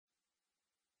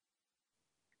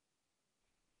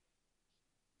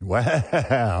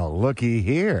Well, looky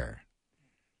here.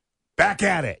 Back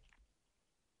at it.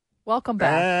 Welcome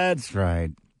back. That's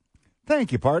right.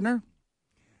 Thank you, partner.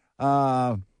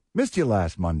 Missed you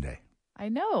last Monday. I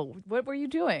know. What were you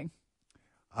doing?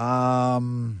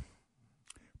 Probably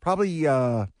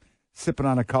sipping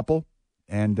on a couple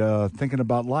and thinking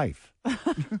about life.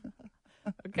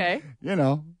 Okay. You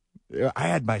know, I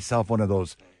had myself one of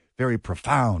those very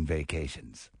profound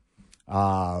vacations.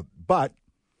 But,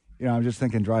 you know, I'm just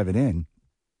thinking driving in.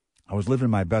 I was living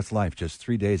my best life just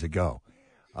 3 days ago.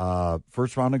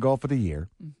 First round of golf of the year,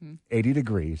 80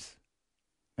 degrees.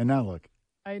 And now look.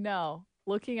 I know.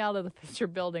 Looking out of the picture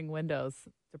building windows,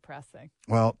 depressing.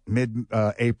 Well,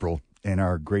 mid-April in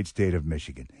our great state of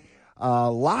Michigan.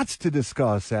 Lots to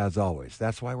discuss, as always.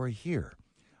 That's why we're here.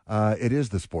 It is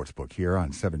the Sports Book here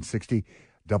on 760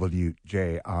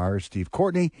 WJR. Steve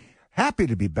Courtney, happy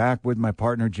to be back with my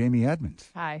partner, Jamie Edmonds.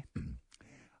 Hi.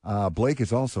 Blake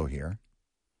is also here.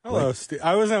 Hello, Steve.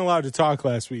 I wasn't allowed to talk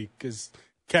last week because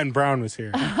Ken Brown was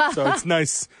here. So it's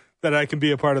nice that I can be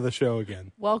a part of the show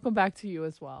again. Welcome back to you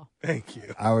as well. Thank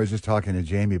you. I was just talking to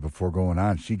Jamie before going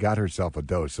on. She got herself a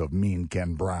dose of mean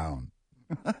Ken Brown.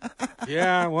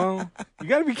 Yeah, well, you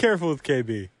got to be careful with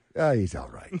KB. He's all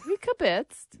right. He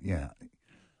kibitzed. Yeah.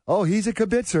 Oh, he's a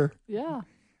kibitzer. Yeah.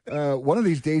 One of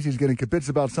these days he's going to kibitz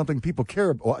about something people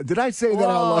care about. Did I say that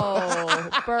out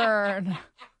loud? Oh, burn.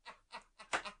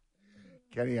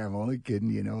 Kenny, I'm only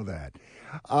kidding. You know that.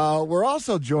 We're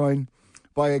also joined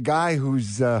by a guy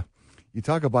who's, you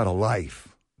talk about a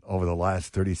life over the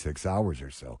last 36 hours or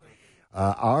so.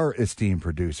 Our esteemed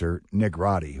producer, Nick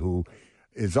Roddy, who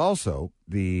is also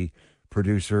the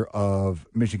producer of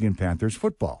Michigan Panthers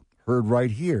football. Heard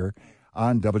right here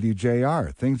on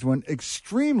WJR. Things went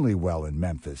extremely well in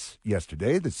Memphis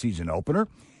yesterday, the season opener.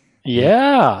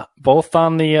 Yeah, both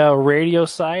on the radio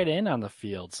side and on the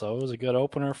field. So it was a good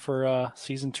opener for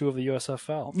season 2 of the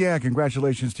USFL. Yeah,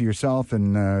 congratulations to yourself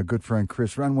and good friend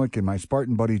Chris Renwick and my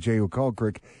Spartan buddy Jay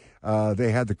O'Kulkrick.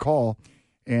 They had the call,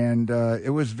 and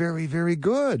it was very, very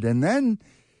good. And then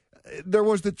there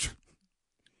was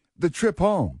the trip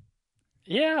home.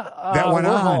 Yeah, that went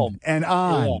on home. and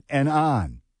on and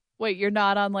on. Wait, you're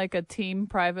not on like a team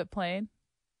private plane?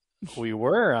 We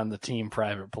were on the team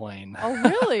private plane. Oh,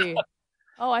 really?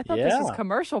 Oh, I thought this was Yeah.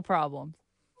 commercial problems.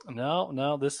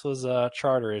 No, this was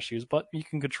charter issues, but you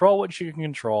can control what you can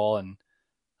control,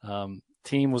 and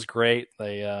team was great.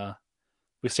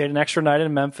 We stayed an extra night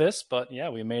in Memphis, but yeah,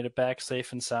 we made it back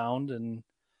safe and sound, and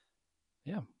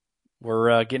yeah,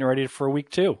 we're getting ready for week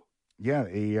 2. Yeah,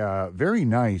 a very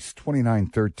nice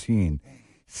 29-13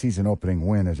 season opening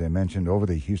win, as I mentioned, over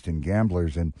the Houston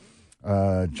Gamblers. And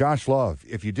Josh Love,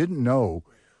 if you didn't know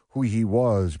who he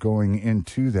was going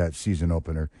into that season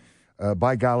opener,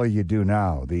 by golly, you do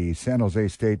now. The San Jose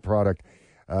State product,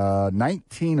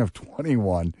 19 of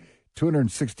 21,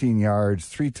 216 yards,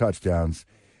 3 touchdowns.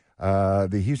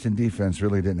 The Houston defense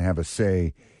really didn't have a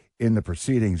say in the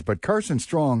proceedings. But Carson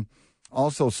Strong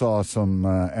also saw some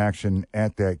action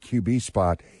at that QB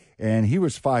spot, and he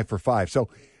was 5 for 5. So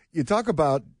you talk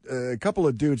about a couple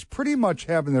of dudes pretty much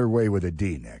having their way with a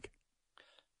D, Nick.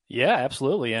 Yeah,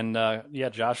 absolutely. And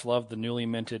Josh Love, the newly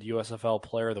minted USFL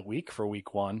Player of the Week for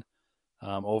week 1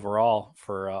 overall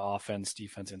for offense,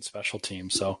 defense, and special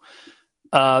teams. So,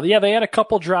 they had a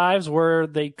couple drives where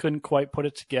they couldn't quite put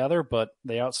it together, but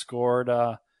they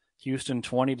outscored Houston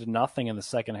 20-0 in the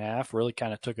second half. Really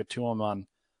kind of took it to them on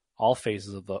all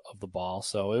phases of the ball.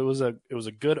 So it was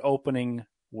a good opening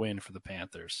win for the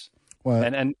Panthers. Well,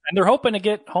 and they're hoping to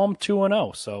get home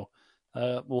 2-0. So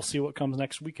we'll see what comes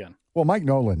next weekend. Well, Mike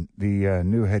Nolan, the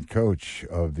new head coach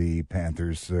of the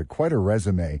Panthers, quite a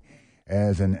resume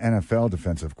as an NFL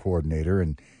defensive coordinator,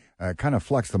 and kind of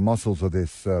flexed the muscles of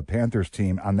this Panthers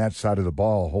team on that side of the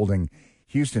ball, holding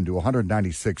Houston to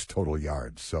 196 total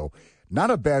yards. So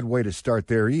not a bad way to start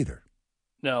there either.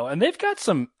 No, and they've got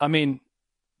some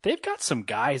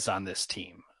guys on this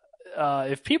team.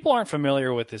 If people aren't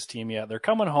familiar with this team yet, they're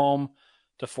coming home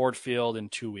to Ford Field in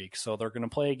 2 weeks. So they're going to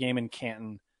play a game in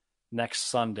Canton next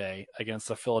Sunday against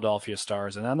the Philadelphia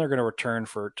Stars, and then they're going to return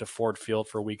to Ford Field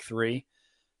for week 3.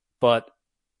 But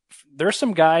there's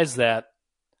some guys that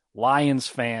Lions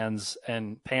fans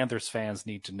and Panthers fans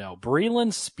need to know.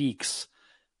 Breeland Speaks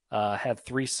had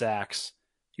 3 sacks.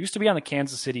 He used to be on the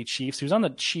Kansas City Chiefs. He was on the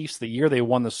Chiefs the year they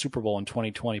won the Super Bowl in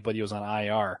 2020, but he was on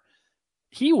IR.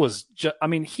 He was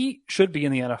he should be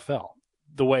in the NFL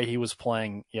the way he was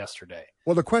playing yesterday.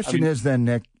 Well, the question is then,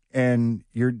 Nick, and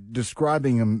you're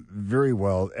describing him very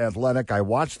well, athletic. I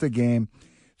watched the game,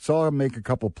 saw him make a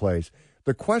couple plays.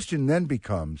 The question then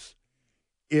becomes,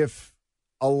 if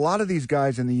a lot of these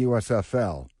guys in the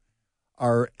USFL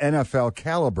are NFL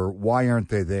caliber, why aren't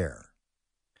they there?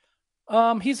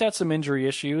 He's had some injury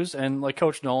issues, and like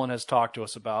Coach Nolan has talked to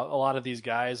us about, a lot of these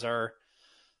guys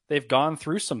they've gone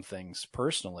through some things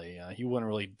personally. He wouldn't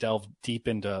really delve deep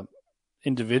into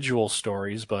individual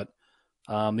stories, but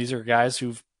these are guys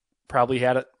who've probably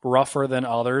had it rougher than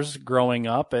others growing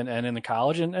up and in the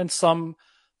college, and some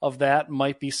of that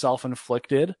might be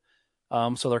self-inflicted.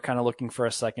 So they're kind of looking for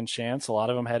a second chance. A lot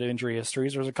of them had injury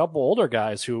histories. There's a couple older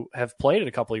guys who have played it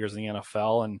a couple of years in the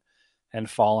NFL and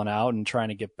fallen out and trying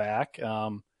to get back.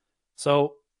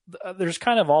 So there's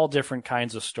kind of all different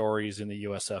kinds of stories in the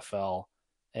USFL.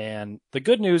 And the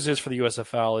good news is for the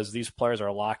USFL is these players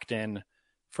are locked in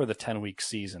for the 10-week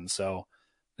season. So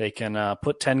they can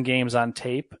put 10 games on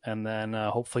tape and then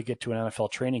hopefully get to an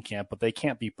NFL training camp, but they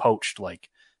can't be poached like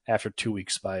after 2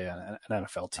 weeks by an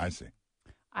NFL team. I see.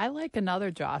 I like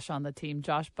another Josh on the team,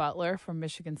 Josh Butler from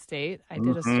Michigan State. I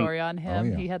did a story on him. Oh,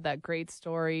 yeah. He had that great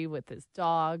story with his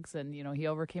dogs, and, he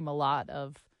overcame a lot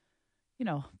of,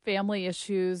 family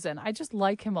issues, and I just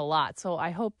like him a lot. So I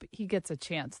hope he gets a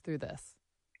chance through this.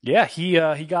 Yeah, he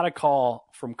got a call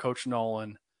from Coach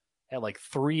Nolan at like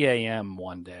 3 a.m.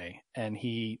 one day, and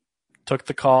he took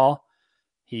the call.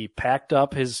 He packed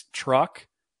up his truck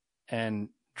and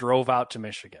drove out to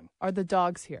Michigan. Are the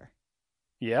dogs here?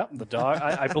 Yeah, the dog.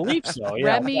 I believe so. Yeah.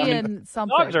 Remy and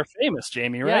something. Dogs are famous,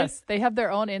 Jamie, right? Yes, they have their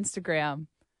own Instagram.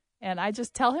 And I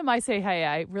just tell him I say, hey,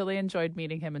 I really enjoyed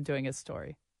meeting him and doing his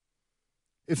story.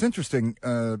 It's interesting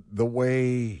the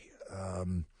way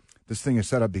this thing is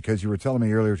set up, because you were telling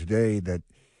me earlier today that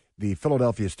the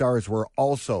Philadelphia Stars were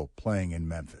also playing in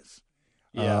Memphis.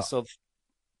 Yeah, so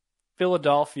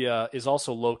Philadelphia is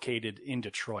also located in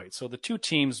Detroit. So the two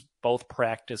teams both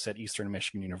practice at Eastern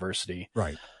Michigan University.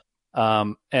 Right.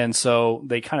 And so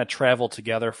they kind of travel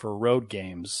together for road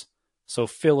games. So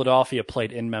Philadelphia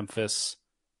played in Memphis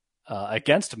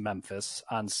against Memphis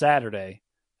on Saturday,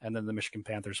 and then the Michigan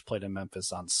Panthers played in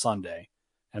Memphis on Sunday.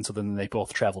 And so then they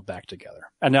both traveled back together.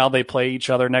 And now they play each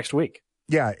other next week.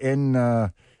 Yeah, in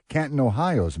Canton,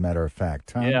 Ohio, as a matter of fact.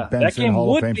 Tom Benson, that game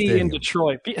Hall would of Fame be Stadium. in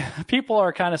Detroit. People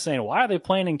are kind of saying, why are they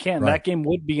playing in Canton? Right. That game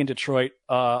would be in Detroit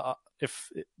if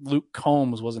Luke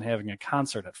Combs wasn't having a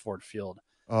concert at Ford Field.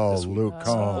 Oh, this week. Luke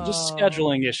Combs. Just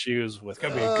scheduling issues with It's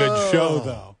going to be a good show,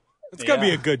 though. It's going to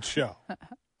be a good show.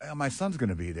 My son's going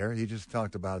to be there. He just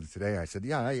talked about it today. I said,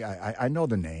 yeah, I know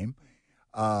the name.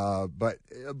 But,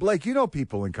 Blake, you know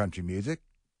people in country music.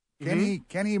 Can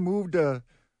he move to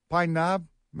Pine Knob?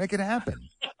 Make it happen.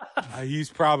 He's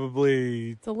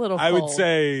probably, It's a little I would cold.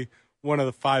 say, one of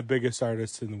the 5 biggest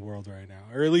artists in the world right now,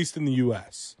 or at least in the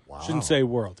U.S. Wow. Shouldn't say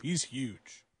world. He's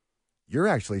huge. You're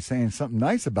actually saying something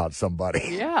nice about somebody.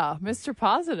 Yeah, Mr.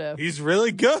 Positive. He's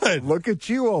really good. Look at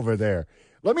you over there.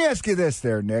 Let me ask you this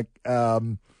there, Nick.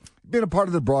 Been a part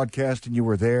of the broadcast, and you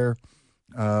were there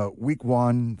week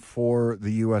 1 for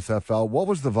the USFL. What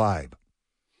was the vibe?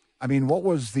 I mean, what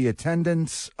was the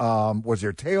attendance? Was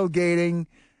there tailgating?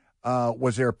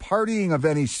 Was there partying of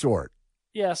any sort?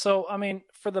 Yeah, so, I mean,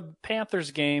 for the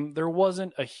Panthers game, there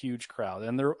wasn't a huge crowd.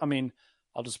 And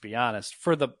I'll just be honest.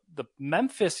 For the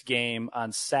Memphis game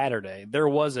on Saturday, there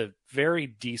was a very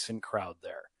decent crowd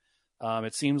there.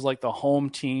 It seems like the home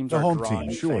teams are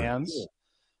drawing fans.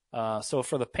 So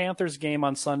for the Panthers game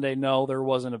on Sunday, no, there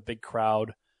wasn't a big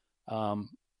crowd.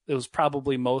 It was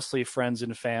probably mostly friends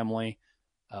and family.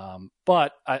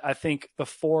 But I think the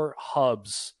 4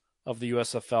 hubs of the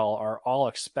USFL are all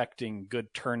expecting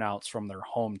good turnouts from their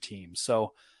home teams.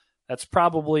 So that's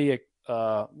probably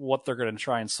what they're going to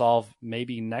try and solve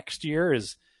maybe next year,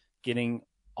 is getting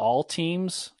all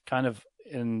teams kind of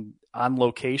on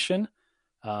location.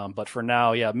 But for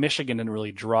now, yeah, Michigan didn't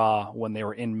really draw when they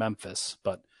were in Memphis,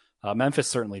 but Memphis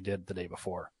certainly did the day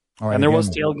before. Right, and there was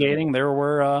tailgating.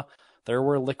 There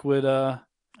were liquid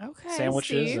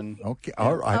sandwiches Steve. and Okay,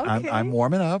 all right. Okay. I'm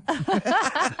warming up.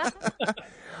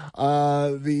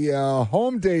 The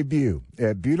home debut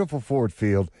at beautiful Ford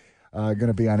Field going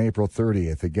to be on April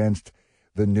 30th against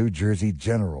the New Jersey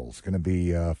Generals. Going to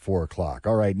be 4 o'clock.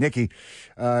 All right, Nikki,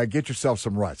 get yourself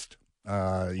some rest.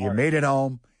 You made it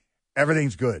home.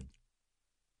 Everything's good.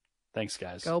 Thanks,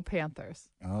 guys. Go Panthers.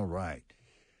 All right.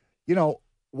 You know,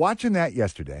 watching that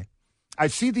yesterday, I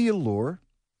see the allure,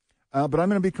 but I'm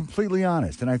going to be completely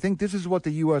honest, and I think this is what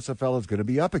the USFL is going to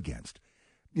be up against.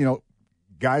 You know,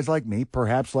 guys like me,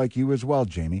 perhaps like you as well,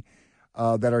 Jamie,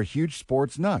 that are huge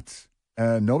sports nuts.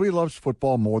 Nobody loves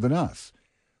football more than us.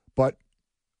 But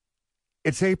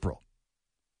it's April.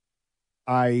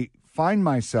 I find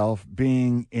myself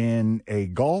being in a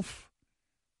golf,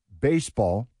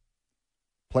 baseball,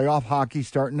 playoff hockey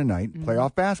starting tonight,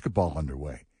 playoff basketball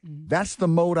underway. That's the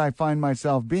mode I find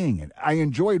myself being in. I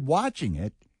enjoyed watching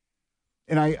it,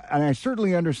 and I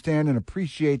certainly understand and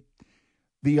appreciate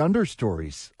the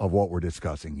understories of what we're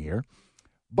discussing here.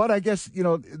 But I guess,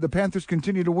 the Panthers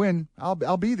continue to win.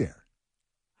 I'll be there.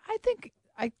 I think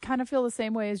I kind of feel the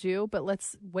same way as you, but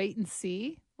let's wait and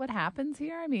see what happens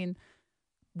here. I mean,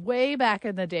 way back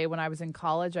in the day when I was in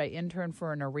college, I interned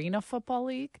for an arena football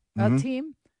league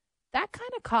team. That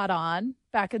kind of caught on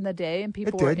back in the day, and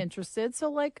people were interested. So,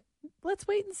 let's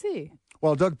wait and see.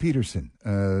 Well, Doug Peterson,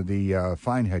 the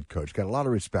fine head coach, got a lot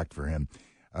of respect for him,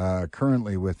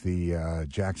 currently with the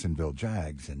Jacksonville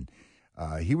Jags. And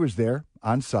he was there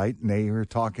on site, and they were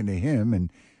talking to him.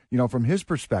 And, from his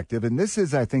perspective, and this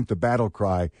is, I think, the battle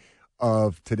cry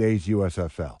of today's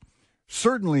USFL.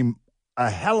 Certainly a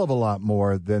hell of a lot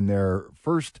more than their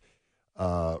first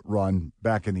run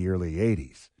back in the early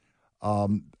 80s.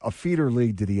 A feeder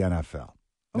league to the NFL.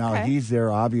 Now, he's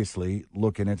there, obviously,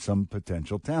 looking at some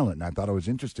potential talent. And I thought it was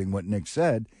interesting what Nick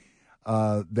said,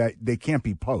 that they can't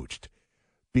be poached.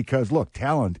 Because, look,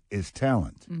 talent is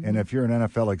talent. Mm-hmm. And if you're an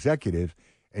NFL executive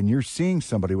and you're seeing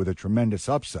somebody with a tremendous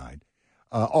upside,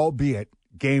 albeit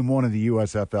game one of the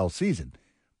USFL season,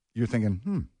 you're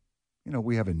thinking,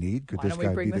 we have a need. Could this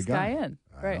guy be the guy? In?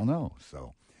 I don't know.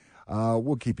 So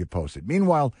we'll keep you posted.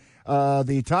 Meanwhile,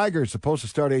 the Tigers supposed to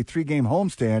start a 3-game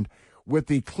homestand with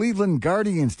the Cleveland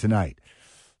Guardians tonight.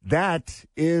 That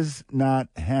is not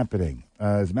happening.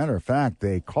 As a matter of fact,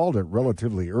 they called it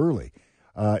relatively early.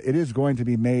 It is going to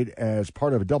be made as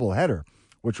part of a doubleheader,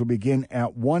 which will begin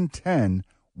at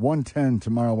 1:10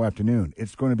 tomorrow afternoon.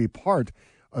 It's going to be part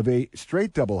of a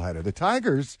straight doubleheader. The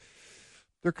Tigers,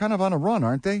 they're kind of on a run,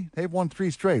 aren't they? They've won 3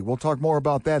 straight. We'll talk more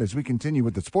about that as we continue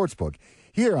with the Sportsbook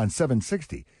here on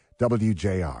 760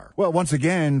 WJR. Well, once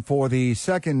again, for the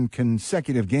second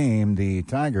consecutive game, the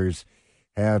Tigers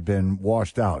have been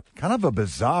washed out. Kind of a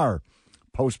bizarre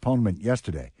postponement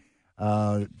yesterday.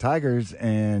 Tigers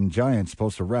and Giants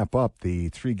supposed to wrap up the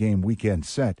 3-game weekend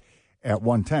set at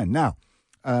 1:10. Now,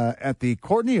 at the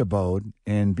Courtney Abode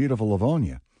in beautiful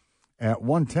Livonia, at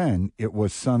 1:10, it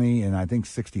was sunny and I think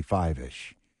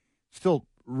 65-ish. Still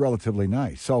relatively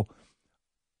nice. So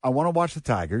I want to watch the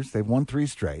Tigers. They've won 3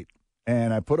 straight.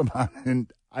 And I put them on,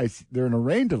 and they're in a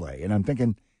rain delay. And I'm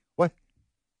thinking,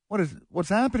 what's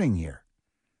happening here?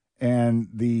 And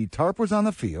the tarp was on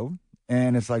the field,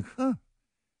 and it's like, So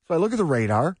I look at the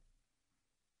radar.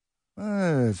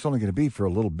 It's only going to be for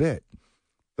a little bit.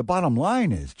 The bottom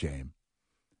line is, James,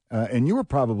 and you were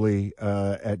probably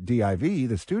at DIV,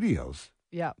 the studios.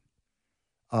 Yeah.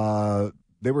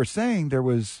 They were saying there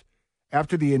was,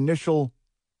 after the initial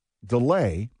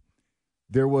delay,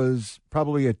 there was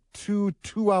probably a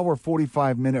 2-hour,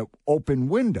 45-minute open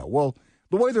window. Well,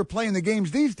 the way they're playing the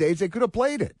games these days, they could have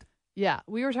played it. Yeah,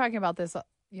 we were talking about this,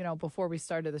 before we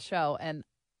started the show, and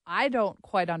I don't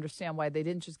quite understand why they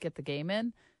didn't just get the game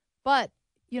in. But,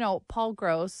 Paul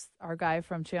Gross, our guy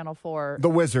from Channel 4. The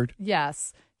Wizard.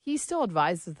 Yes. He still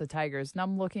advises the Tigers. And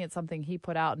I'm looking at something he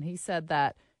put out, and he said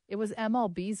that it was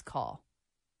MLB's call,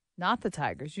 not the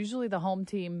Tigers. Usually the home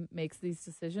team makes these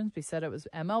decisions. We said it was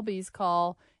MLB's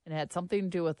call, and it had something to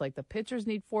do with, the pitchers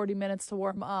need 40 minutes to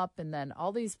warm up, and then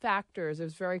all these factors. It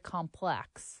was very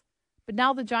complex. But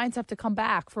now the Giants have to come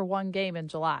back for 1 game in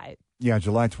July. Yeah,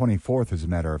 July 24th, as a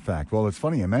matter of fact. Well, it's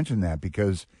funny I mentioned that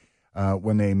because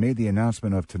when they made the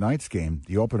announcement of tonight's game,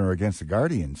 the opener against the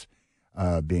Guardians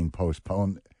being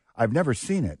postponed, I've never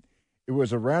seen it. It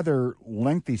was a rather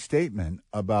lengthy statement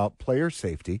about player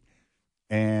safety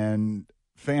and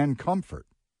fan comfort,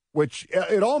 which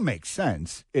it all makes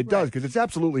sense. It does, because it's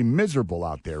absolutely miserable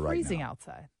out there right now. Freezing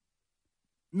outside.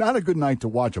 Not a good night to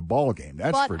watch a ball game.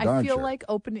 That's for darn sure. But I feel like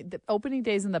opening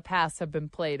days in the past have been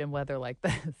played in weather like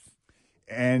this.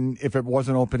 And if it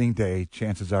wasn't opening day,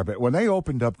 chances are, but when they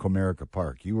opened up Comerica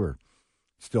Park, you were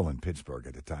still in Pittsburgh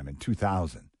at the time, in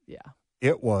 2000. Yeah.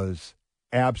 It was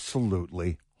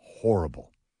absolutely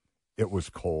horrible. It was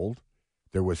cold.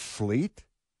 There was sleet.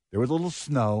 There was a little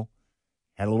snow.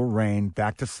 Had a little rain.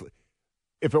 Back to sleep.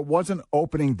 If it wasn't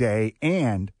opening day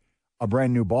and a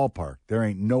brand new ballpark, there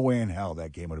ain't no way in hell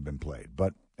that game would have been played.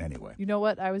 But anyway. You know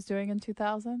what I was doing in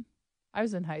 2000? I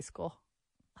was in high school.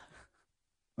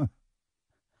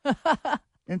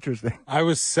 Interesting. I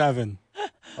was 7.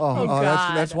 Oh,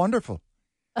 that's wonderful.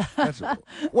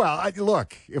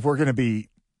 Look, if we're going to be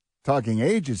talking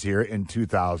ages here, in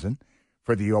 2000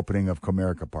 for the opening of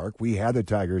Comerica Park, we had the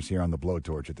Tigers here on the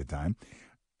blowtorch at the time.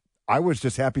 I was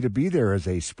just happy to be there as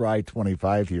a spry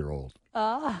 25-year-old.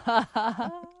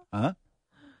 Huh?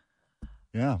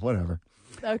 Yeah, whatever.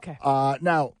 Okay.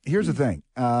 Now, here's the thing.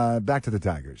 Back to the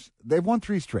Tigers. They've won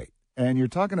 3 straight, and you're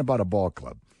talking about a ball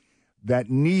club that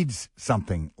needs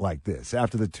something like this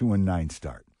after the 2-9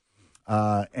 start.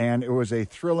 And it was a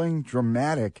thrilling,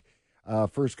 dramatic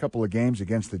first couple of games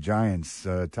against the Giants.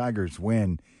 Tigers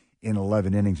win in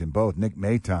 11 innings in both. Nick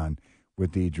Maton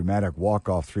with the dramatic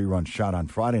walk-off 3-run shot on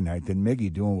Friday night. Then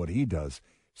Miggy doing what he does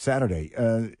Saturday.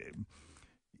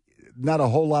 Not a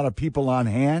whole lot of people on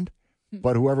hand,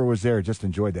 but whoever was there just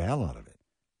enjoyed the hell out of it.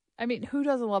 I mean, who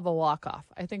doesn't love a walk-off?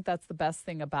 I think that's the best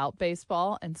thing about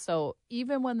baseball. And so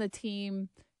even when the team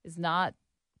is not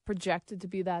projected to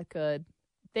be that good,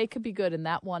 they could be good in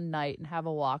that one night and have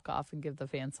a walk-off and give the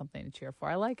fans something to cheer for.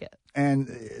 I like it.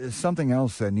 And something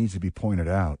else that needs to be pointed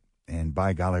out, and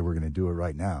by golly, we're going to do it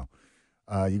right now.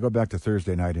 You go back to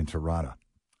Thursday night in Tirada.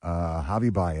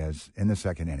 Javi Baez, in the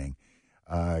second inning,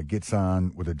 gets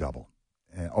on with a double.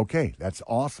 Okay, that's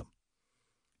awesome.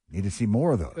 Need to see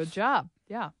more of those. Good job.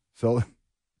 Yeah. So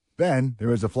then there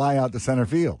was a fly out to center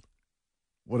field.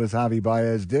 What does Javi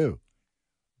Baez do?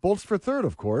 Bolts for third,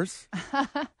 of course.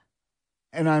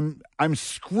 And I'm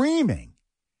screaming,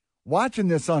 watching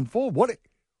this unfold. What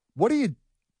do you?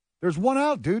 There's one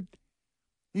out, dude.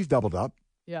 He's doubled up.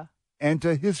 Yeah. And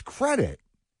to his credit,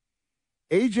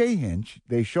 A.J. Hinch,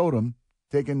 they showed him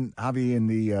taking Javi in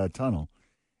the tunnel.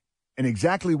 And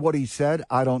exactly what he said,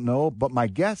 I don't know. But my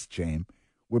guess, James,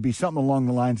 would be something along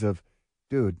the lines of,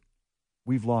 dude,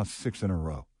 we've lost 6 in a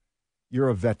row. You're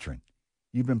a veteran.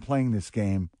 You've been playing this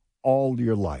game all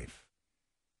your life.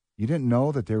 You didn't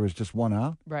know that there was just one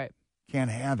out? Right.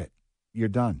 Can't have it. You're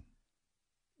done.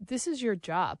 This is your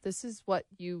job. This is what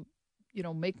you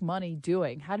make money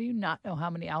doing. How do you not know how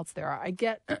many outs there are? I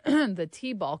get the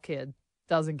T-ball kid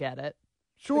doesn't get it.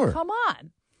 Sure. But come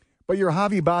on. But you're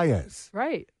Javi Baez.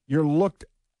 Right. You're looked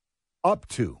up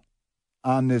to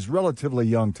on this relatively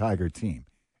young Tiger team.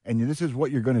 And this is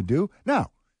what you're going to do?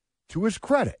 Now, to his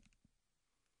credit,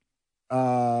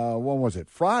 when was it?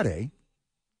 Friday,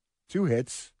 2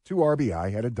 hits, 2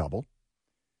 RBI, had a double.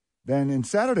 Then in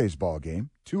Saturday's ball game,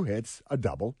 2 hits, a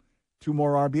double, 2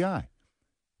 more RBI.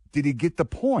 Did he get the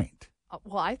point?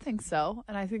 Well, I think so.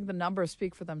 And I think the numbers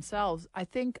speak for themselves. I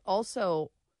think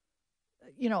also,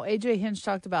 A.J. Hinch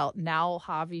talked about now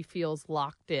Javi feels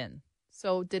locked in.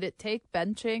 So did it take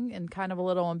benching and kind of a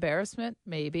little embarrassment?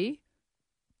 Maybe.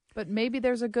 But maybe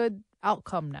there's a good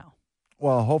outcome now.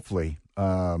 Well, hopefully,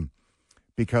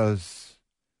 because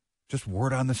just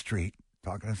word on the street,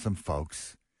 talking to some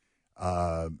folks,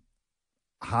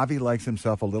 Javi likes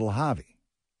himself a little Javi.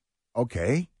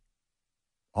 Okay.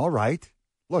 All right.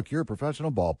 Look, you're a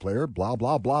professional ball player, blah,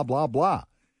 blah, blah, blah, blah.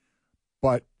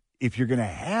 But if you're going to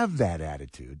have that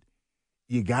attitude,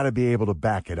 you got to be able to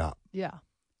back it up. Yeah.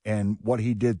 And what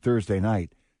he did Thursday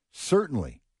night,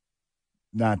 certainly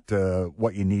not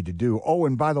what you need to do. Oh,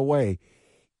 and by the way,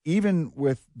 even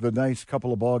with the nice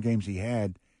couple of ball games he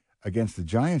had against the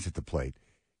Giants at the plate,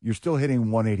 you're still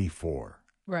hitting 184.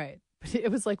 Right.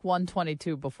 It was like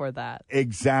 122 before that.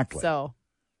 Exactly. So.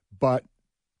 But,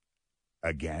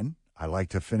 again, I like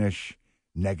to finish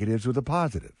negatives with a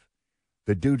positive.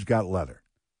 The dude's got leather.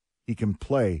 He can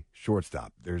play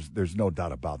shortstop. There's no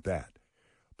doubt about that.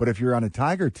 But if you're on a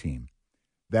Tiger team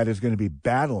that is going to be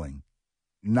battling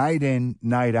night in,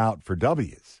 night out for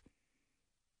W's,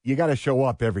 you got to show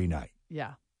up every night.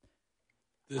 Yeah.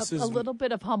 This a is little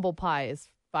bit of humble pie is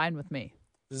fine with me.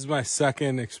 This is my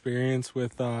second experience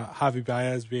with Javi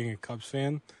Baez being a Cubs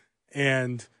fan,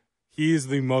 and he's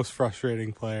the most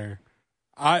frustrating player.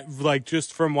 I like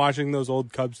just from watching those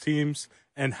old Cubs teams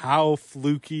and how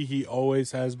fluky he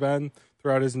always has been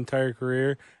throughout his entire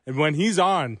career. And when he's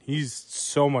on, he's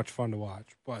so much fun to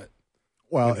watch. But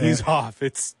when he's off,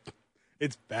 it's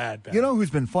bad. You know who's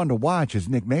been fun to watch is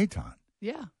Nick Maton.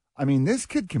 Yeah. I mean, this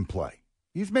kid can play.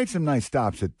 He's made some nice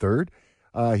stops at third.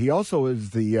 He also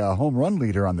is the home run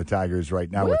leader on the Tigers right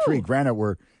now with 3. Granted,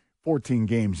 we're 14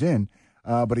 games in,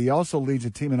 but he also leads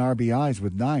the team in RBIs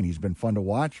with 9. He's been fun to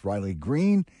watch. Riley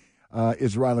Green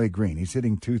is Riley Green. He's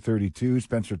hitting .232.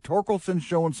 Spencer Torkelson's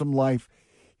showing some life,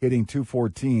 hitting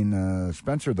 .214.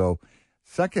 Spencer, though,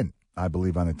 second, I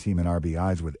believe, on the team in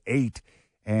RBIs with 8,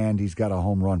 and he's got a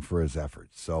home run for his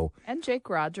efforts. So, and Jake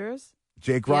Rogers.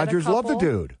 Jake Rogers, love the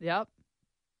dude. Yep.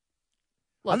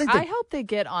 Look, I hope they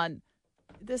get on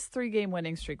this 3-game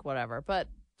winning streak, whatever, but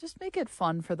just make it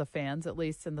fun for the fans, at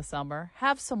least in the summer.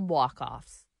 Have some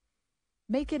walk-offs.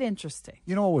 Make it interesting.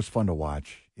 You know what was fun to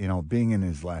watch? Being in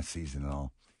his last season and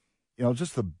all.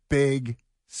 Just the big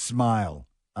smile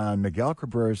on Miguel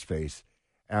Cabrera's face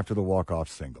after the walk-off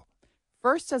single.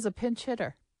 First as a pinch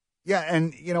hitter. Yeah,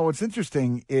 and, what's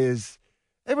interesting is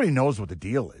everybody knows what the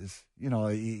deal is.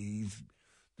 He's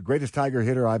the greatest Tiger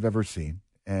hitter I've ever seen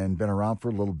and been around for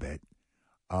a little bit.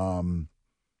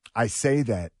 I say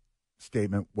that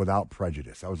statement without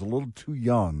prejudice. I was a little too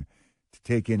young to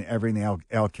take in everything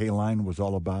Al Kaline was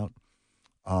all about.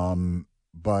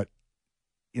 But,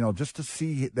 just to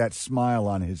see that smile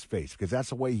on his face, because that's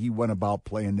the way he went about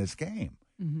playing this game.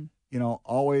 Mm-hmm.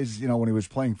 Always, when he was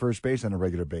playing first base on a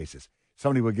regular basis,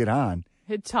 somebody would get on.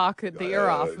 He'd talk the ear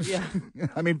off. Yeah.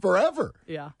 I mean, forever.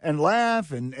 Yeah. And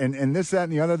laugh and this, that,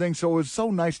 and the other thing. So it was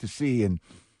so nice to see. And,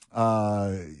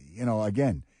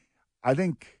 again, I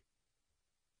think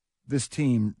this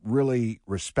team really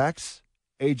respects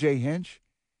A.J. Hinch.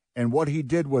 And what he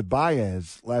did with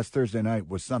Baez last Thursday night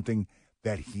was something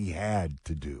that he had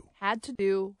to do. Had to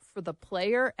do for the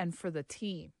player and for the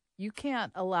team. You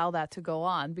can't allow that to go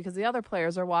on because the other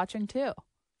players are watching too.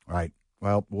 Right.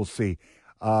 Well, we'll see.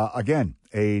 Again,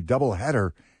 a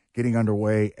doubleheader getting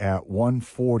underway at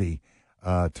 1:40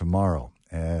 tomorrow.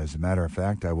 As a matter of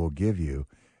fact, I will give you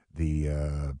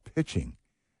the pitching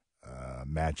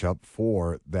matchup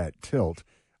for that tilt.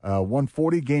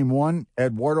 1:40, game one,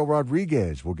 Eduardo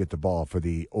Rodriguez will get the ball for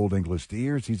the Old English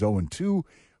Steers. He's 0-2,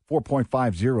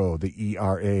 4.50 the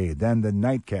ERA. Then the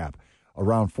nightcap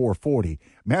around 4:40.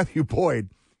 Matthew Boyd,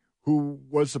 who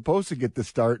was supposed to get the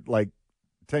start like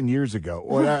 10 years ago.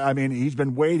 Well, I mean, he's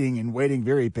been waiting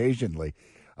very patiently.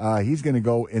 He's going to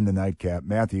go in the nightcap.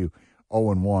 Matthew,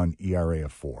 0-1, ERA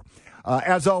of 4.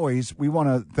 As always, we want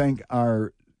to thank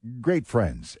our great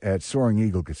friends at Soaring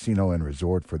Eagle Casino and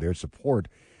Resort for their support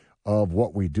of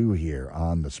what we do here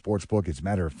on the Sportsbook. As a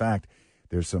matter of fact,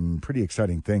 there's some pretty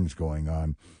exciting things going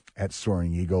on at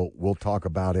Soaring Eagle. We'll talk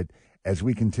about it as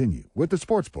we continue with the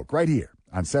Sportsbook right here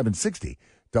on 760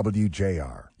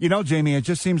 WJR. Jamie, it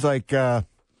just seems like, a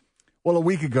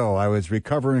week ago I was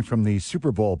recovering from the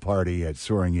Super Bowl party at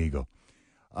Soaring Eagle.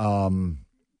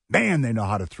 Man, they know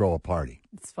how to throw a party.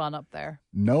 It's fun up there.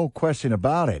 No question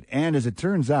about it. And as it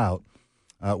turns out,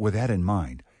 with that in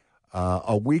mind,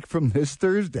 a week from this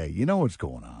Thursday, you know what's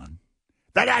going on.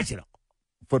 The National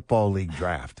Football League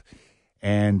Draft.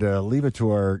 And leave it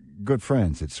to our good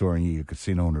friends at Soaring Eagle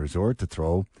Casino and Resort to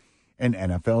throw an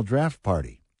NFL draft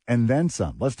party. And then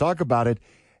some. Let's talk about it.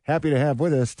 Happy to have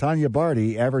with us Tanya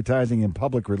Barty, Advertising and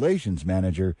Public Relations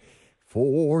Manager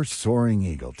for Soaring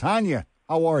Eagle. Tanya,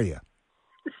 how are you?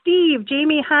 Steve,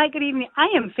 Jamie, hi, good evening. I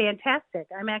am fantastic.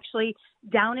 I'm actually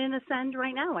down in Ascend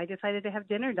right now. I decided to have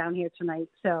dinner down here tonight.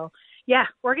 So, yeah,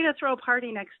 we're going to throw a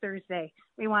party next Thursday.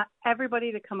 We want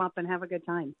everybody to come up and have a good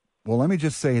time. Well, let me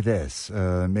just say this.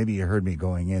 Maybe you heard me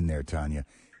going in there, Tanya.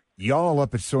 Y'all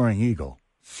up at Soaring Eagle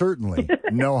certainly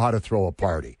know how to throw a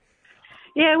party.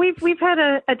 Yeah, we've had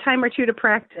a time or two to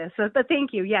practice. So, but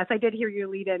thank you. Yes, I did hear your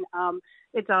lead in.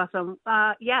 It's awesome.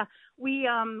 We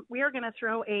are going to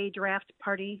throw a draft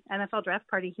party, NFL draft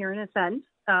party here in Ascend,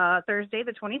 Thursday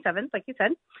the 27th, like you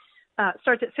said.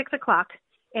 Starts at 6:00,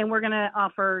 and we're going to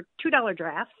offer $2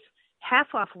 drafts, half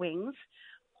off wings.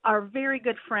 Our very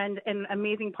good friend and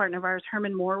amazing partner of ours,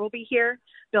 Herman Moore, will be here.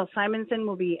 Bill Simonson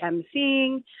will be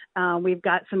emceeing. We've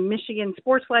got some Michigan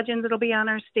sports legends that'll be on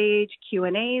our stage,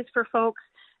 Q&As for folks.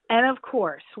 And, of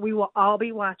course, we will all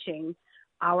be watching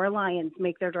our Lions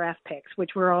make their draft picks,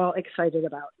 which we're all excited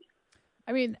about.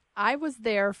 I mean, I was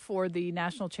there for the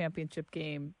national championship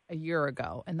game a year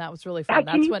ago, and that was really fun.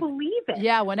 Can you believe it?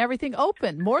 Yeah, when everything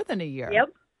opened, more than a year.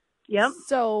 Yep.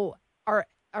 So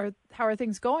how are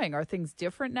things going? Are things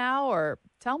different now, or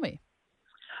tell me?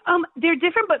 They're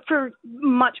different, but for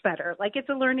much better. Like, it's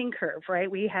a learning curve, right?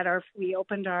 We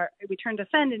turned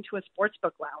Ascend into a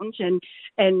sportsbook lounge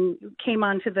and came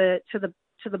on to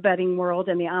the betting world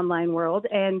and the online world.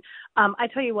 And I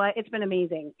tell you what, it's been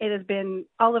amazing. It has been,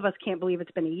 all of us can't believe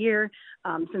it's been a year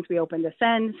since we opened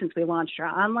Ascend, since we launched our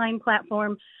online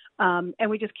platform. And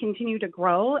we just continue to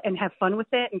grow and have fun with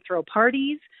it and throw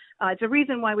parties. It's a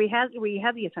reason why we have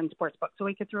the Ascend Sportsbook, so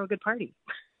we could throw a good party.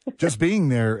 Just being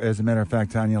there, as a matter of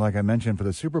fact, Tanya, like I mentioned, for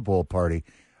the Super Bowl party,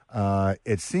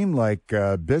 it seemed like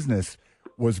business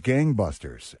was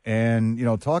gangbusters. And,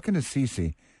 talking to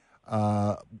Cece,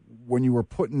 when you were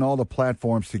putting all the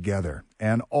platforms together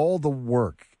and all the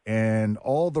work and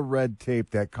all the red tape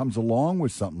that comes along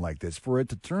with something like this, for it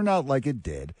to turn out like it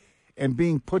did and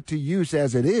being put to use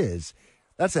as it is,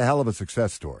 that's a hell of a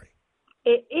success story.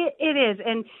 It is.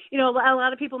 And, a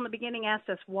lot of people in the beginning asked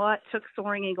us what took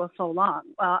Soaring Eagle so long.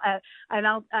 Well,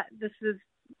 this is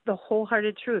the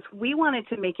wholehearted truth. We wanted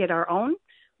to make it our own.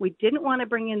 We didn't want to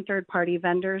bring in third-party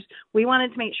vendors. We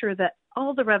wanted to make sure that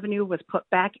all the revenue was put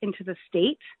back into the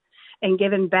state and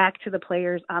given back to the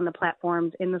players on the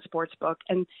platforms in the sports book.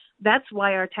 And that's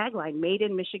why our tagline, Made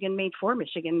in Michigan, Made for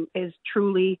Michigan, is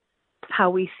truly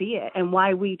how we see it and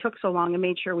why we took so long and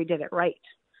made sure we did it right.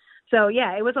 So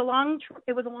yeah, it was a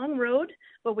long road,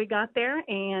 but we got there,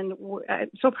 and I'm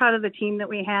so proud of the team that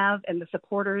we have and the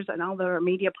supporters and all the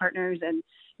media partners. And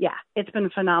yeah, it's been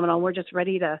phenomenal. We're just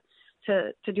ready to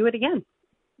do it again.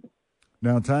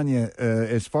 Now, Tanya,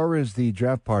 as far as the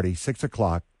draft party,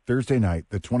 6:00 Thursday night,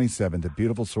 the 27th, at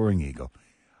beautiful Soaring Eagle.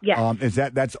 Yes. Is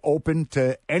that's open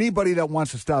to anybody that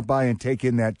wants to stop by and take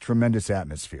in that tremendous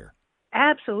atmosphere?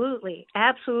 Absolutely.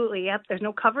 Yep. There's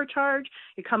no cover charge.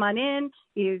 You come on in,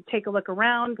 you take a look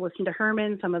around, listen to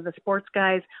Herman, some of the sports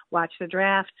guys, watch the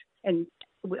draft. And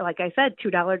like I said,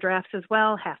 $2 drafts as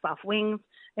well, half off wings.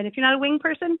 And if you're not a wing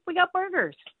person, we got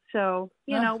burgers. So,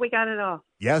 you know, we got it all.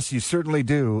 Yes, you certainly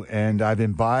do. And I've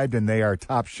imbibed, and they are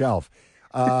top shelf.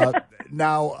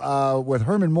 Now, with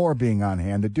Herman Moore being on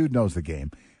hand, the dude knows the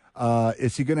game.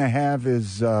 Is he going to have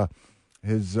his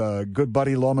good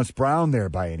buddy Lomas Brown there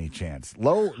by any chance?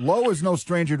 Lo is no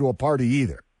stranger to a party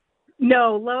either.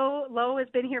 No, Lo has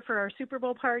been here for our Super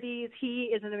Bowl parties. He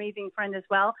is an amazing friend as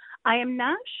well. I am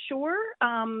not sure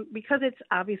because it's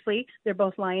obviously they're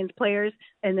both Lions players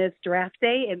and it's draft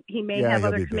day, and he may have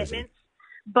other commitments.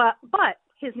 But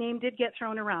his name did get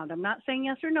thrown around. I'm not saying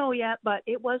yes or no yet, but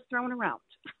it was thrown around.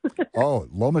 Oh,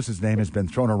 Lomas's name has been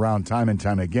thrown around time and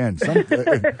time again.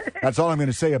 That's all I'm going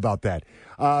to say about that.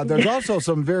 There's also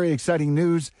some very exciting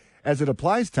news as it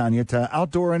applies, Tanya, to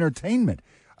outdoor entertainment.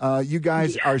 You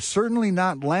guys are certainly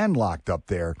not landlocked up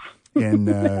there in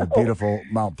beautiful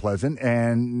Mount Pleasant,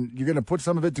 and you're going to put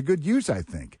some of it to good use, I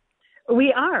think.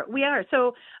 We are.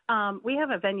 So we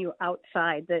have a venue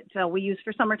outside that we use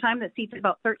for summertime that seats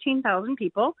about 13,000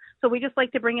 people. So we just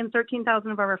like to bring in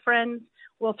 13,000 of our friends.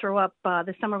 We'll throw up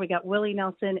this summer. We got Willie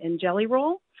Nelson and Jelly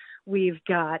Roll. We've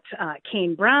got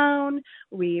Kane Brown.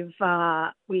 We've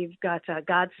got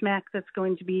Godsmack that's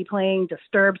going to be playing,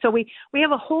 Disturbed. So we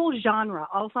have a whole genre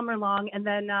all summer long. And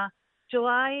then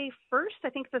July 1st, I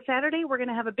think it's a Saturday, we're going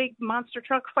to have a big monster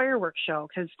truck fireworks show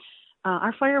because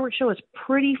our fireworks show is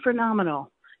pretty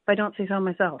phenomenal, if I don't say so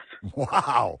myself.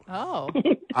 Wow. Oh.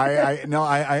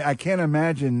 I can't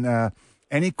imagine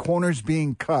any corners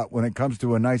being cut when it comes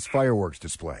to a nice fireworks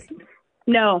display.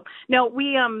 No,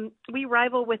 we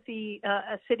rival with a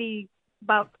city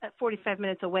about 45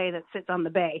 minutes away that sits on the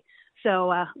bay.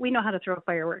 So we know how to throw a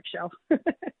fireworks show.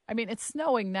 I mean, it's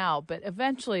snowing now, but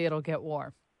eventually it'll get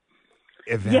warm.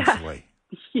 Eventually.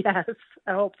 Yeah. Yes,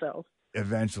 I hope so.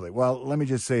 Eventually. Well, let me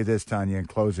just say this, Tanya, in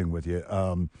closing with you.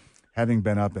 Having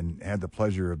been up and had the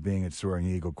pleasure of being at Soaring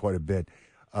Eagle quite a bit,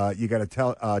 you got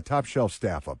a top shelf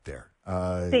staff up there.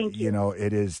 Thank you. You know,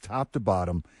 it is top to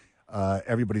bottom.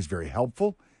 Everybody's very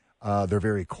helpful. They're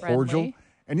very cordial. Friendly.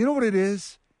 And you know what it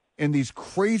is? In these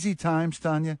crazy times,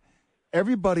 Tanya,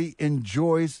 everybody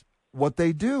enjoys what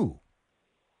they do.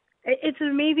 It's an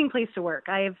amazing place to work.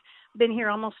 I have been here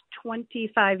almost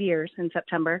 25 years in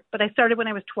September, but I started when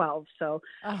I was 12, so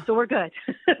we're good.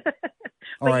 But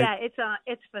right. Yeah,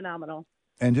 it's phenomenal.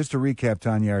 And just to recap,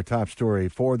 Tanya, our top story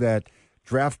for that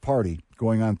draft party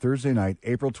going on Thursday night,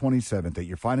 April 27th, at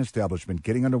your fine establishment,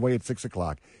 getting underway at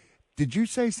 6:00. Did you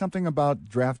say something about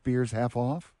draft beers half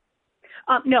off?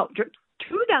 No,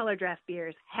 $2 draft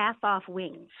beers, half off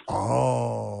wings.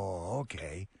 Oh,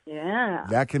 okay. Yeah.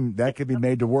 That can be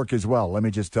made to work as well. Let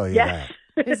me just tell you that.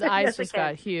 His eyes Yes, just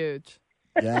got huge.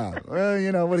 Yeah. Well,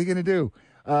 you know, what are you going to do?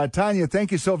 Tanya,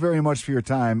 thank you so very much for your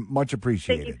time. Much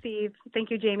appreciated. Thank you, Steve.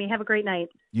 Thank you, Jamie. Have a great night.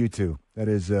 You too. That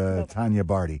is Tanya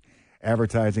Barty,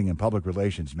 Advertising and Public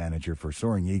Relations Manager for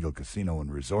Soaring Eagle Casino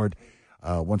and Resort.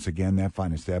 Once again, that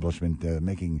fine establishment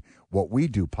making what we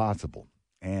do possible.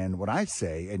 And what I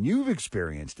say, and you've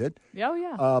experienced it. Oh,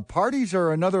 yeah. Parties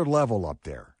are another level up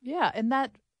there. Yeah, and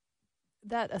that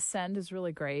Ascend is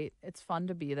really great. It's fun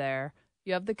to be there.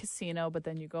 You have the casino, but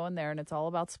then you go in there and it's all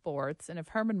about sports. And if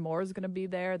Herman Moore is going to be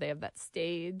there, they have that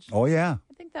stage. Oh, yeah.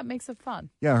 I think that makes it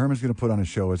fun. Yeah, Herman's going to put on a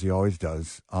show as he always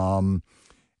does.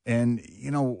 And,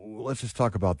 you know, let's just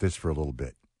talk about this for a little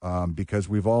bit because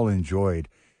we've all enjoyed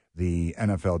the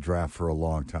NFL draft for a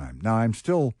long time. Now, I'm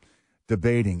still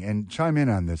debating, and chime in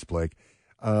on this, Blake.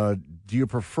 Do you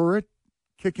prefer it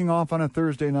kicking off on a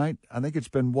Thursday night? I think it's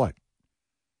been,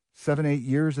 7-8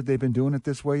 years that they've been doing it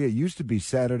this way? It used to be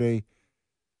Saturday,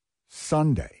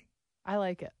 Sunday. I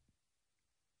like it.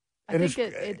 I And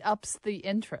think it ups the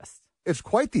interest. It's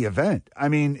quite the event. I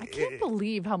mean, I can't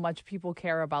believe how much people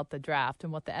care about the draft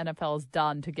and what the NFL has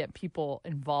done to get people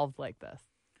involved like this.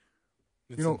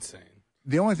 It's insane.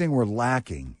 The only thing we're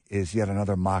lacking is yet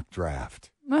another mock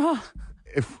draft.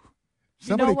 If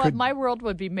You know what? could, My world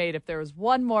would be made if there was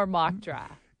one more mock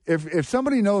draft. if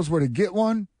somebody knows where to get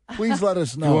one, please let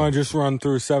us know. You want to just run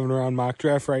through a 7-round mock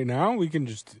draft right now? We can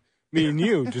just Me and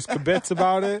you, just kibitz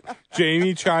about it.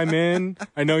 Jamie, chime in.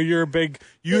 I know you're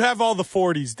you have all the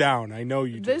 40s down. I know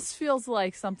you do. This feels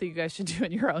like something you guys should do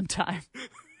in your own time.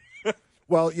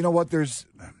 Well, you know what? Is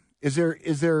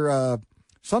there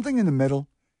something in the middle?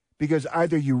 Because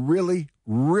either you really,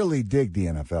 really dig the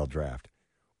NFL draft,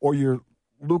 or you're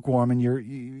lukewarm and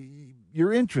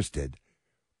you're interested,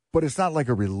 but it's not like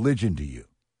a religion to you.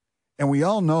 And we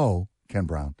all know, Ken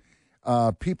Brown,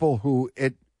 people who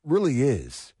it really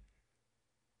is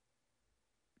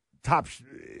top,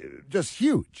 just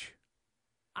huge.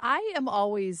 I am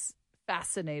always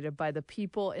fascinated by the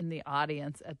people in the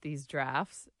audience at these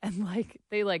drafts, and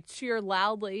they cheer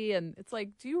loudly, and it's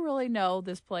like, do you really know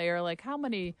this player? Like, how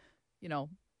many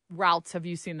routes have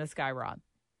you seen this guy run?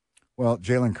 Well,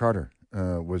 Jalen Carter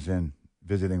was in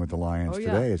visiting with the Lions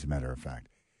yeah. today, as a matter of fact.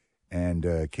 And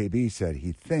KB said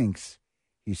he thinks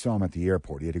he saw him at the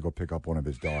airport. He had to go pick up one of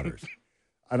his daughters.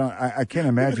 I can't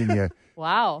imagine you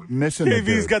wow. missing the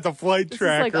KB's dude. got the flight This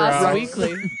tracker is like Us out.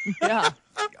 Weekly. Yeah.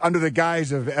 Under the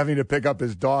guise of having to pick up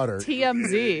his daughter.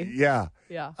 TMZ. Yeah.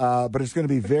 Yeah. But it's going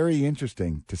to be very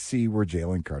interesting to see where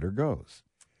Jalen Carter goes.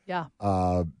 Yeah.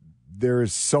 There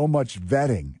is so much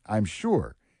vetting, I'm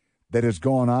sure, that has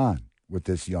gone on with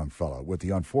this young fellow, with the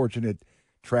unfortunate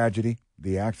tragedy,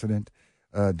 the accident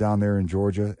down there in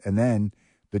Georgia. And then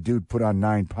the dude put on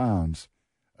 9 pounds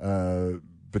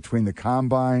between the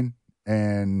combine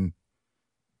and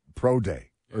pro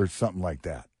day or something like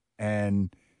that. And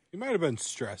You might have been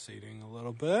stress eating a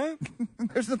little bit.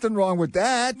 there's nothing wrong with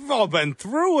that. We've all been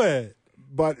through it.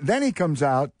 But then he comes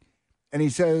out and he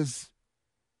says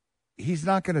he's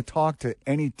not going to talk to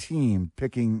any team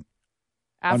picking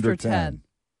After under 10.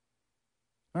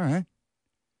 All right.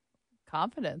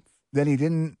 Confidence. Then he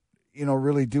didn't,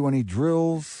 really do any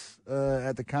drills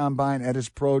at the combine, at his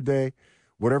pro day.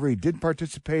 Whatever he did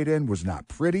participate in was not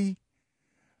pretty.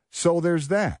 So there's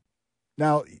that.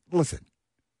 Now, listen,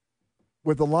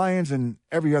 with the Lions and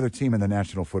every other team in the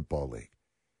National Football League,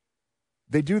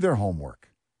 they do their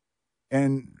homework.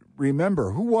 And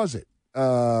remember, who was it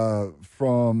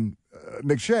from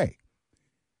McShay?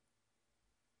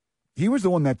 He was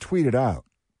the one that tweeted out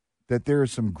that there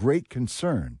is some great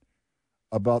concern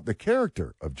about the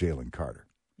character of Jalen Carter.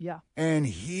 Yeah. And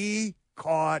he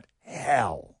caught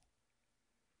hell.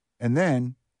 And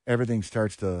then everything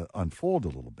starts to unfold a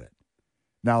little bit.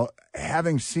 Now,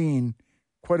 having seen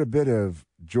quite a bit of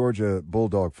Georgia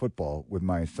Bulldog football with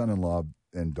my son-in-law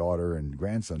and daughter and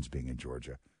grandsons being in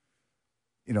Georgia,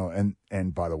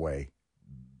 and by the way,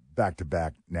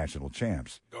 back-to-back national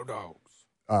champs. Go Dogs.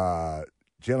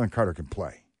 Jalen Carter can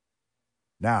play.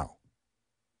 Now,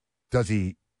 does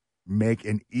he make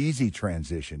an easy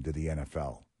transition to the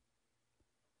NFL?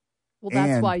 Well,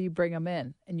 that's And- why you bring him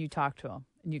in and you talk to him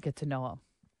and you get to know him.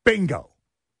 Bingo.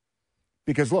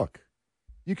 Because look,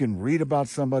 you can read about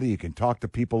somebody, you can talk to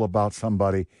people about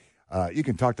somebody, you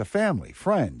can talk to family,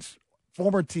 friends,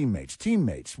 former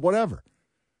teammates, whatever.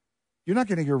 You're not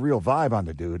getting a real vibe on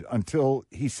the dude until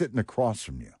he's sitting across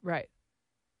from you. Right.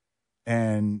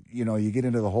 And, you get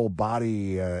into the whole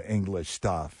body English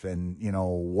stuff and,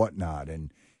 whatnot.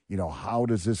 And, how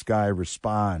does this guy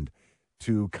respond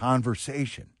to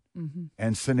conversation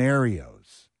and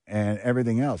scenarios and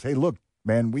everything else? Hey, look,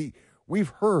 man, we've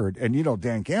heard, and,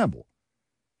 Dan Campbell,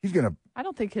 he's going to. I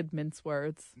don't think he'd mince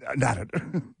words.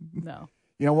 No.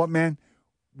 You know what, man?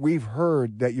 We've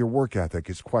heard that your work ethic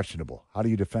is questionable. How do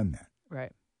you defend that?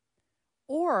 Right.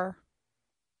 Or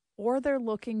they're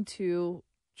looking to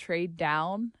trade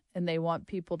down and they want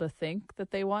people to think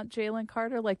that they want Jalen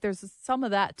Carter. Like there's some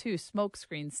of that too,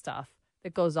 smokescreen stuff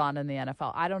that goes on in the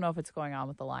NFL. I don't know if it's going on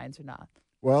with the Lions or not.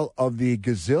 Well, of the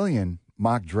gazillion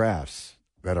mock drafts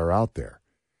that are out there,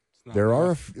 there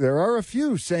are a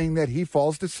few saying that he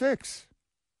falls to 6.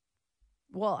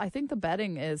 Well, I think the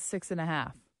betting is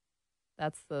 6.5.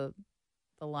 That's the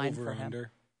line Over for him.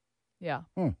 under. Yeah.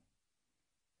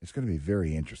 It's going to be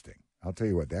very interesting. I'll tell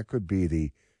you what, that could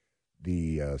be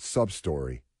the sub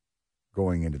story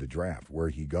going into the draft, where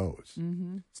he goes.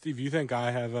 Mm-hmm. Steve, you think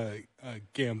I have a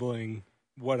gambling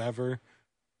whatever?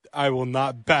 I will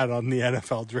not bet on the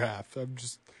NFL draft.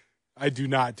 I do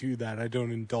not do that. I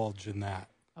don't indulge in that.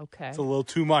 Okay. It's a little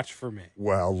too much for me.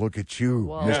 Well, look at you,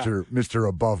 Whoa. Mr.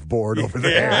 Above Board over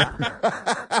there.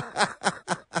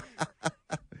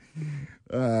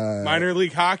 Minor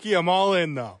league hockey, I'm all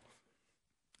in though.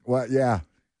 Well, yeah.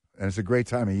 And it's a great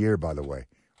time of year, by the way.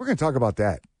 We're going to talk about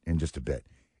that in just a bit.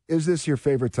 Is this your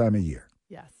favorite time of year?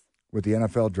 Yes. With the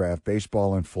NFL draft,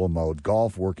 baseball in full mode,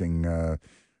 golf working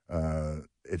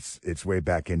its way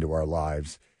back into our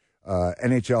lives,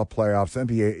 NHL playoffs,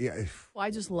 NBA. Yeah. Well,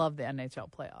 I just love the NHL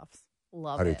playoffs.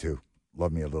 Love I it. do too.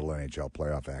 love me a little NHL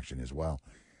playoff action as well.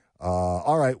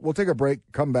 All right, we'll take a break,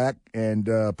 come back, and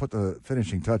put the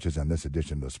finishing touches on this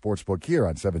edition of the Sportsbook here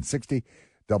on 760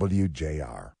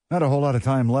 WJR. Not a whole lot of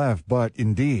time left, but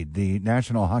indeed, the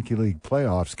National Hockey League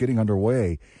playoffs getting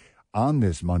underway on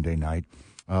this Monday night.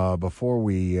 Before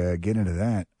we get into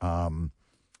that,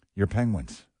 your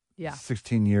Penguins. Yeah.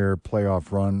 16-year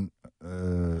playoff run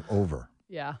over.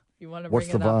 Yeah. You want to What's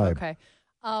bring it the up? vibe? Okay.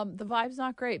 The vibe's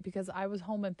not great because I was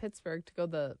home in Pittsburgh to go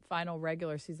the final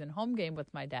regular season home game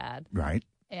with my dad. Right.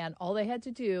 And all they had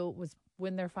to do was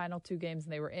win their final 2 games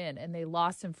and they were in. And they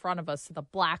lost in front of us to the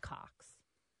Blackhawks.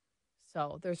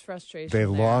 So there's frustration They there.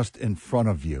 lost in front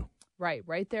of you.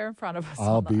 Right there in front of us.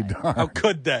 I'll on the be ice. darned. How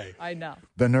could they? I know.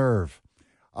 The nerve.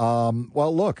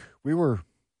 Well, look, we were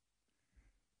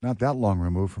not that long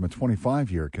removed from a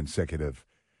 25-year consecutive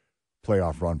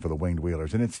playoff run for the Winged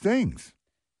Wheelers, and it stings.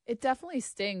 It definitely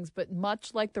stings, but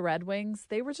much like the Red Wings,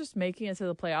 they were just making it to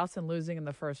the playoffs and losing in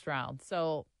the first round.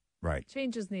 So Right.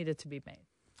 changes needed to be made.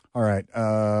 All right.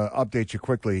 Update you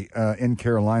quickly. In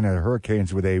Carolina,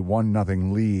 Hurricanes with a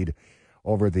 1-0 lead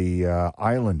over the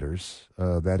Islanders.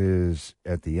 That is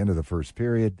at the end of the first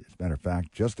period. As a matter of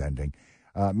fact, just ending.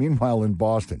 Meanwhile, in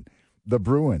Boston, the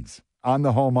Bruins on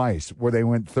the home ice, where they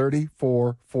went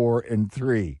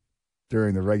 34-4-3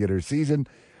 during the regular season.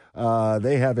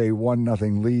 They have a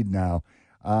 1-0 lead now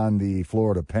on the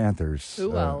Florida Panthers.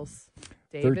 Who else?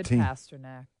 David 13.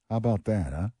 Pasternak. How about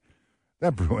that, huh?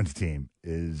 That Bruins team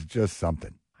is just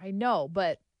something. I know,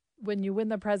 but when you win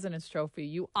the President's Trophy,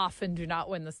 you often do not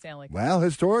win the Stanley Cup. Well,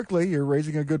 historically, you're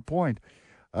raising a good point.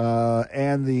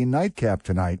 And the nightcap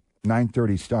tonight,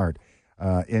 9:30 start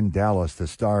in Dallas. The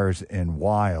Stars and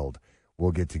Wild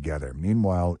will get together.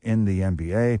 Meanwhile, in the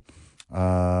NBA,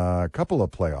 a couple of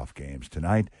playoff games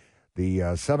tonight. The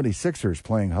 76ers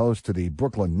playing host to the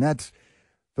Brooklyn Nets.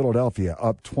 Philadelphia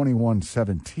up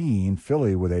 21-17.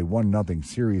 Philly with a 1-0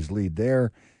 series lead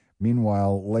there.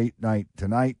 Meanwhile, late night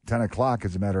tonight, 10 o'clock,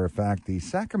 as a matter of fact, the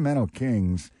Sacramento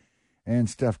Kings and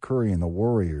Steph Curry and the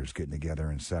Warriors getting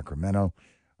together in Sacramento.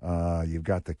 You've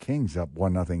got the Kings up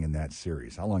 1-0 in that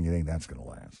series. How long do you think that's going to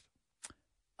last?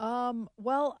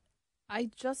 Well, I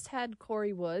just had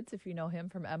Corey Woods, if you know him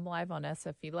from M Live on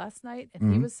SFE last night,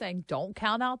 and he was saying, don't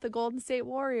count out the Golden State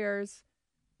Warriors.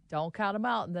 Don't count them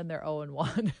out, and then they're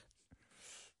 0-1.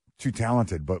 Too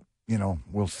talented, but,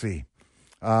 we'll see.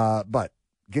 But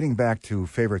getting back to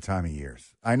favorite time of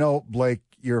years. I know, Blake,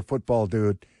 you're a football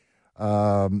dude.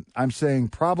 I'm saying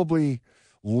probably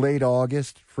late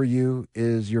August for you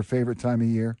is your favorite time of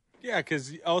year. Yeah,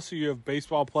 because also you have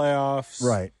baseball playoffs.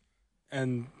 Right.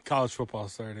 And college football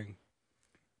starting.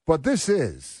 But this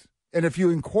is, and if you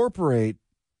incorporate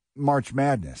March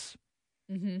Madness,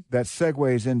 that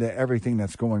segues into everything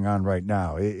that's going on right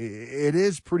now. It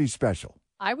is pretty special.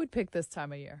 I would pick this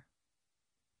time of year,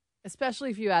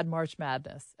 especially if you add March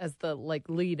Madness as the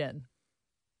lead-in.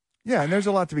 Yeah, and there's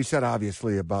a lot to be said,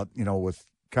 obviously, about, with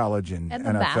college and the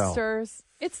NFL. Masters.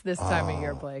 It's this time of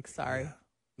year, Blake. Sorry. Yeah.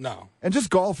 No. And just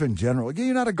golf in general.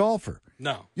 You're not a golfer.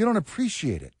 No. You don't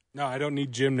appreciate it. No, I don't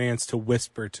need Jim Nance to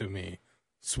whisper to me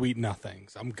sweet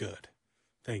nothings. I'm good.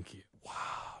 Thank you. Wow.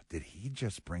 Did he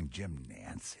just bring Jim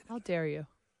Nance in? How dare you?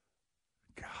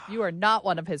 God. You are not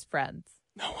one of his friends.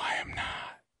 No, I am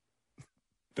not.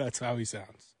 That's how he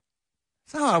sounds.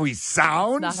 That's not how he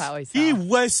sounds. Not how he He sounds.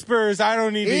 whispers. I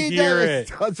don't need to hear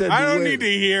it. I don't need to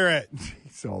hear it.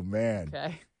 So, man.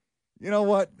 Okay. You know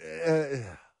what?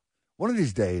 One of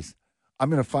these days, I'm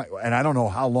going to find, and I don't know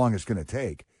how long it's going to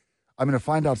take, I'm going to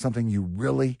find out something you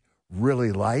really,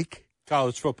 really like.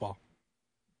 College football.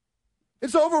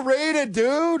 It's overrated,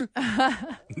 dude.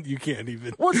 You can't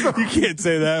even. What's the- You can't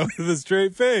say that with a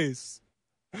straight face.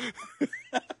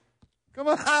 Come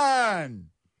on.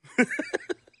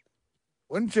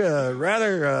 Wouldn't you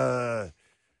rather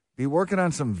be working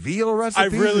on some veal I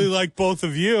recipes? really like both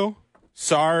of you.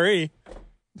 Sorry.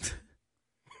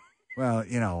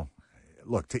 Well,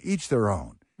 look, to each their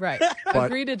own. Right. But-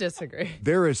 Agree to disagree.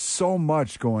 There is so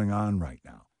much going on right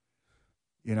now.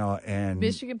 And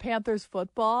Michigan Panthers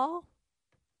football.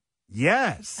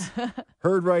 yes,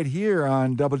 heard right here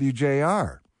on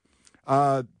WJR.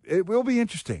 It will be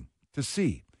interesting to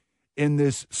see in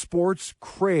this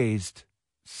sports-crazed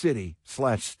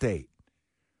city/state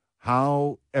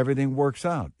how everything works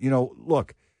out.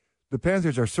 Look, the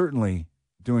Panthers are certainly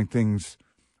doing things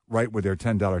right with their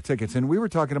 $10 tickets, and we were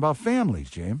talking about families,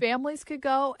 James. Families could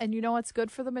go, and you know what's good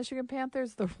for the Michigan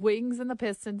Panthers? The Wings and the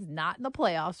Pistons not in the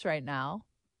playoffs right now.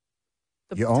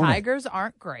 The You own it. Tigers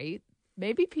aren't great.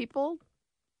 Maybe people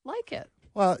like it.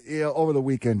 Well, over the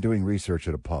weekend doing research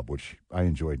at a pub, which I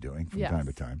enjoy doing from Yes. time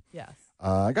to time. Yes.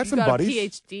 I got You some got buddies. a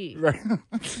PhD. Right.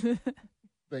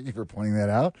 Thank you for pointing that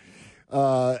out.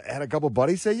 Had a couple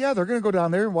buddies say, yeah, they're going to go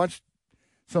down there and watch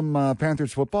some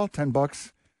Panthers football,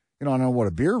 $10. I don't know what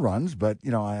a beer runs, but,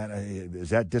 is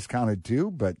that discounted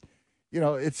too? But,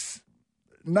 it's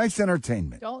nice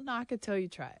entertainment. Don't knock it till you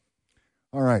try it.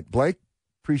 All right, Blake,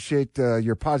 appreciate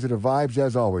your positive vibes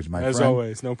as always, my friend. As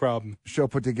always, no problem. Show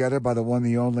put together by the one,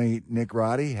 the only Nick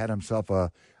Roddy. Had himself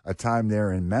a time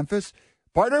there in Memphis.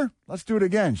 Partner, let's do it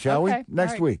again, shall we? Okay.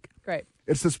 Next All right. week. Great.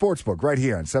 It's the Sportsbook right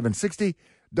here on 760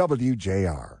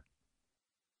 WJR.